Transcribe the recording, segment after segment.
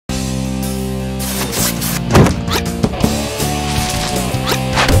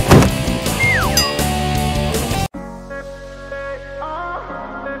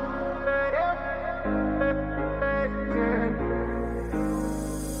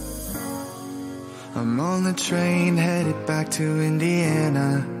I'm on the train headed back to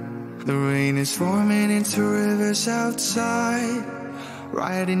Indiana. The rain is forming into rivers outside,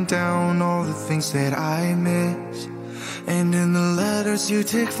 writing down all the things that I miss, and in the letters you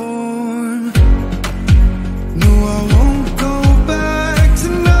take form. No, I won't go back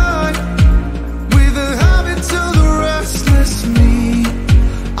tonight with the habits of the restless me.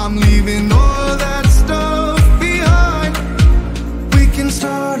 I'm leaving all that stuff behind. We can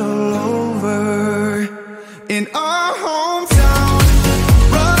start all over in our hometown.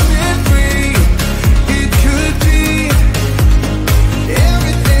 Running free, it could be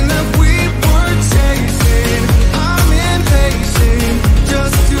everything that we were chasing. I'm impatient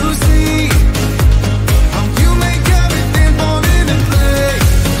just to see how you make everything fall into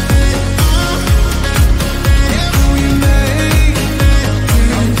place. How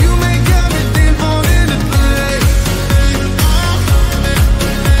you make everything fall into place.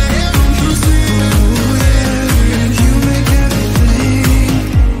 You see, you make everything.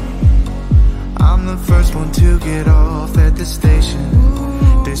 I'm the first one to get off at the station.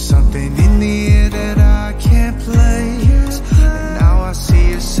 There's something in the air that I can't place, and now I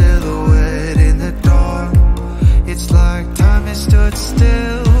see a silhouette in the dark. It's like time has stood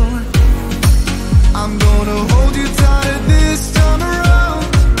still. I'm gonna hold you tighter this time around.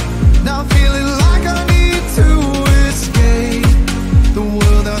 Now feeling like I need to escape. The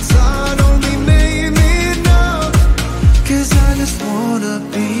world outside only made me numb, 'cause I just wanna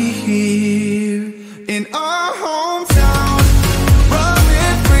be here in our hometown.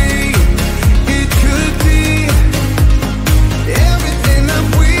 Running free, it could be everything that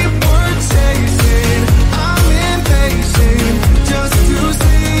we were chasing. I'm impatient just to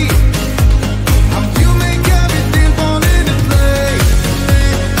see how you make everything fall into place.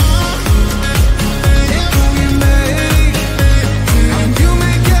 How you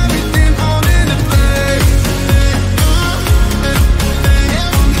make everything fall into place.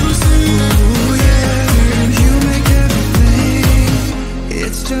 You see, you make everything.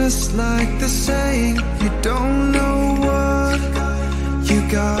 It's just like the saying, you don't know what you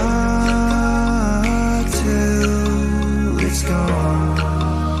got till it's gone.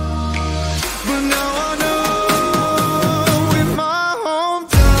 But now I know in my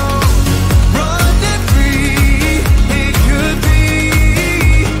hometown, running free, it could be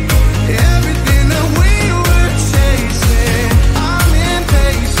everything that we were chasing. I'm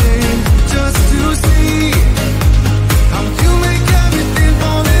impatient just to see how you make everything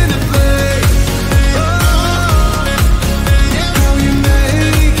fall into place. How you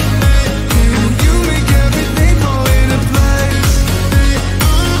make everything fall into place.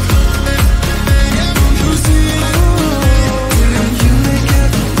 You see, how you make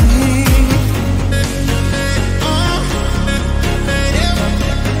everything.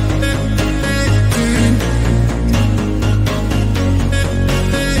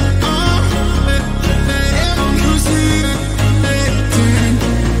 You see.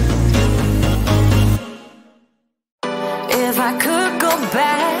 If I could go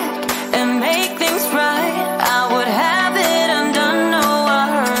back and make things right, I would have it undone. No, I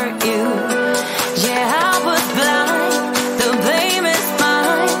hurt you. Yeah, I was blind. The blame is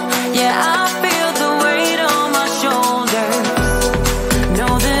mine. Yeah, I feel the weight on my shoulders.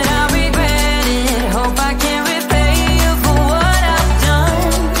 Know that I regret it. Hope I can repay you for what I've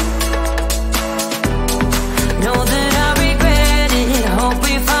done. Know that I regret it. Hope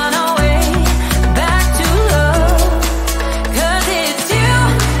we find our way back to love. 'Cause it's you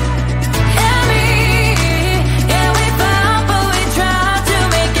and me.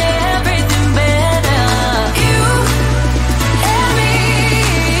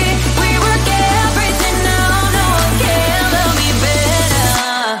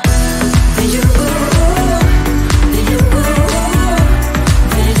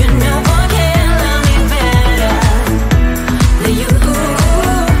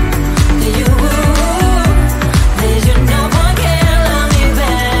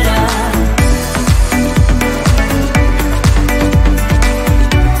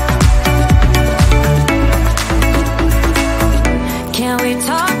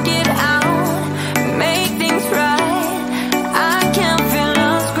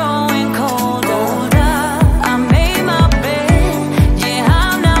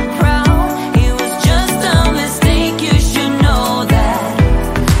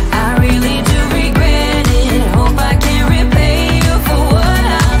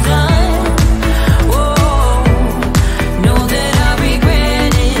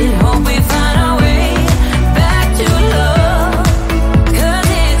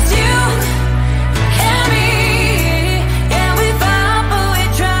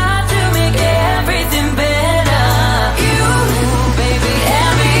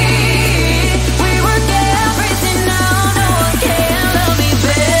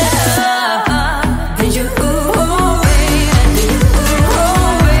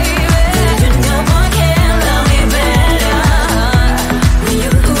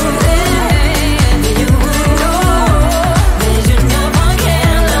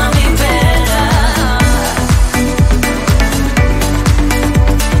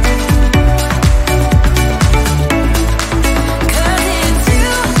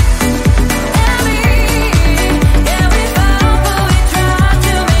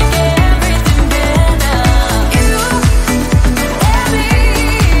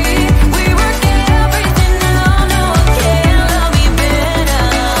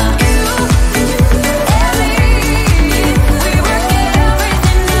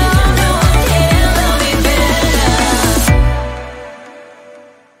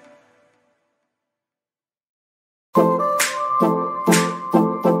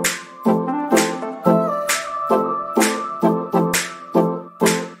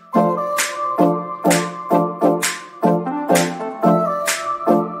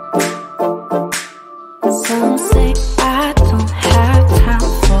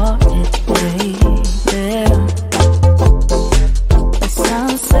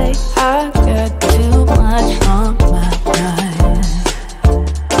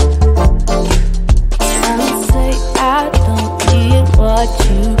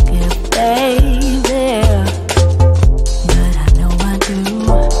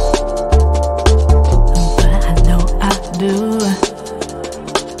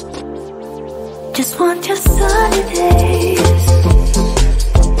 Just want your sunny days.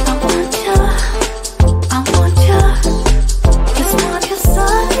 I want ya, I want ya. Just want your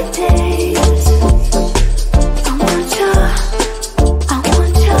sunny days. I want ya, I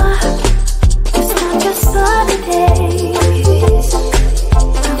want ya. Just want your sunny days.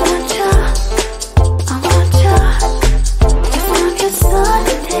 I want ya, I want ya. Just want your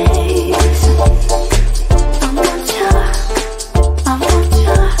sunny days. I want ya, I want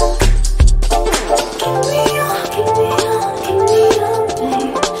ya. Give me your, give me your, give me your,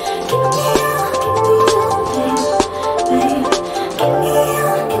 babe. Give me your, give me your, babe. Give me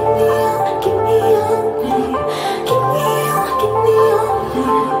your, give me your, give me your, babe. Give me your, give me your,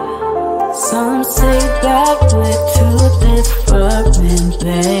 babe. Some say that we're too different,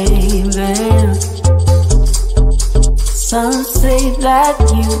 baby. Some say that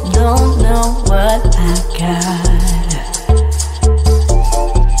you don't know what I got.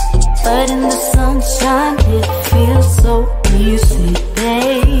 But in the sunshine it feels so easy,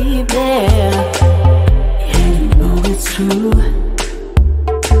 baby. Yeah, you know it's true.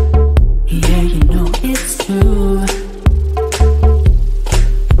 Yeah, you know it's true.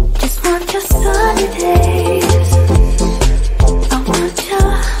 Just want your sunny days. I want ya,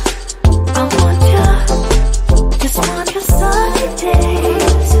 I want ya. Just want your sunny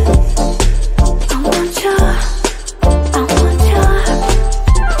days. I want ya, I want ya.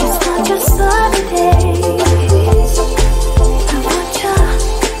 Just want your sunny days. I want ya,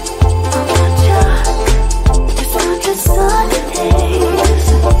 I want ya. Just want your sunny days.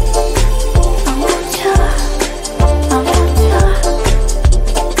 I want ya, I want ya.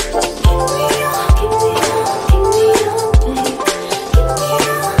 Give me your, give me your, give me your, babe. Give me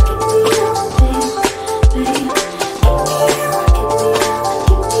your, give me your, babe, babe. Give me your, give me your,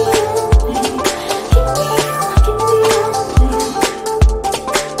 give me your, babe. Give me your, give me your, babe.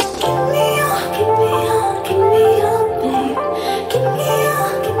 Give me your, give me your, give me your, babe. Give me your,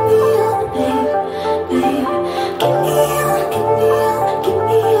 give me your, babe, babe. Give me your, give me your, give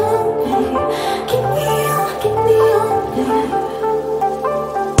me your, babe. Give me your, give me your, babe.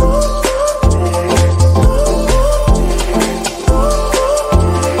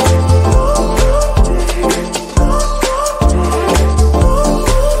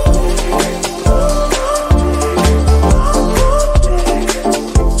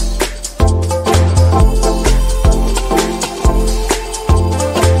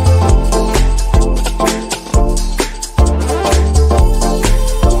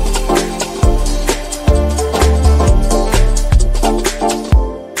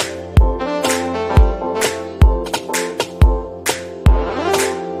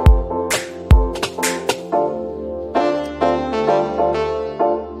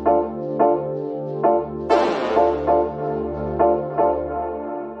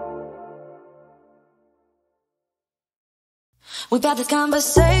 We've had this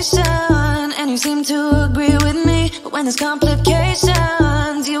conversation, and you seem to agree with me. But when there's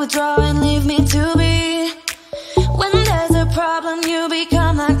complications, you withdraw and leave me to be. When there's a problem, you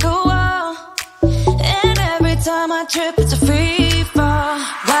become like a wall. And every time I trip, it's a free